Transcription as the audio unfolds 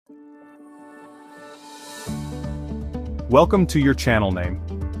Welcome to your channel name.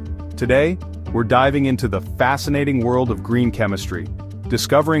 Today, we're diving into the fascinating world of green chemistry,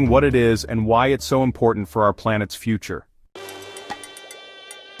 discovering what it is and why it's so important for our planet's future.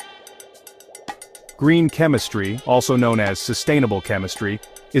 Green chemistry, also known as sustainable chemistry,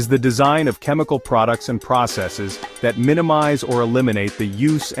 is the design of chemical products and processes that minimize or eliminate the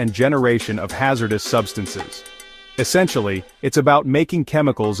use and generation of hazardous substances. Essentially, it's about making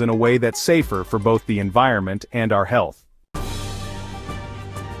chemicals in a way that's safer for both the environment and our health.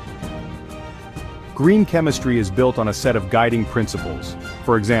 Green chemistry is built on a set of guiding principles.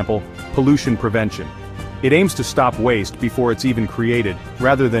 For example, pollution prevention. It aims to stop waste before it's even created,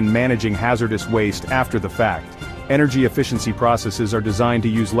 rather than managing hazardous waste after the fact. Energy efficiency processes are designed to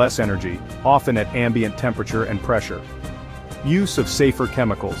use less energy, often at ambient temperature and pressure. Use of safer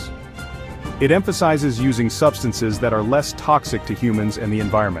chemicals. It emphasizes using substances that are less toxic to humans and the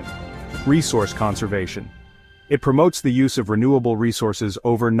environment. Resource conservation. It promotes the use of renewable resources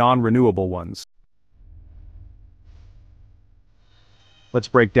over non-renewable ones. Let's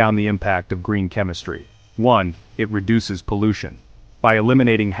break down the impact of green chemistry. 1. It reduces pollution. By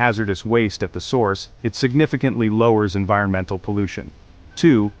eliminating hazardous waste at the source, it significantly lowers environmental pollution.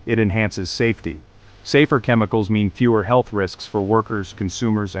 2. It enhances safety. Safer chemicals mean fewer health risks for workers,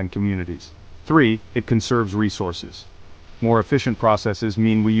 consumers, and communities. 3. It conserves resources. More efficient processes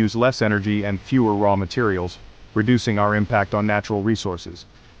mean we use less energy and fewer raw materials, reducing our impact on natural resources.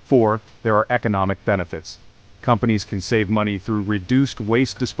 4. There are economic benefits. Companies can save money through reduced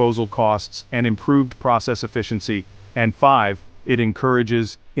waste disposal costs and improved process efficiency. And 5. It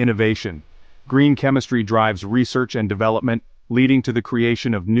encourages innovation. Green chemistry drives research and development, leading to the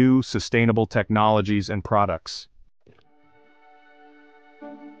creation of new, sustainable technologies and products.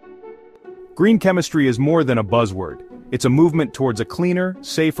 Green chemistry is more than a buzzword. It's a movement towards a cleaner,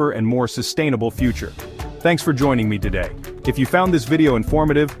 safer, and more sustainable future. Thanks for joining me today. If you found this video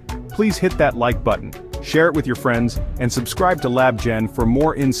informative, please hit that like button, share it with your friends, and subscribe to LabGen for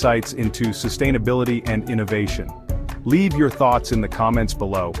more insights into sustainability and innovation. Leave your thoughts in the comments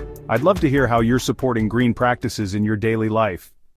below. I'd love to hear how you're supporting green practices in your daily life.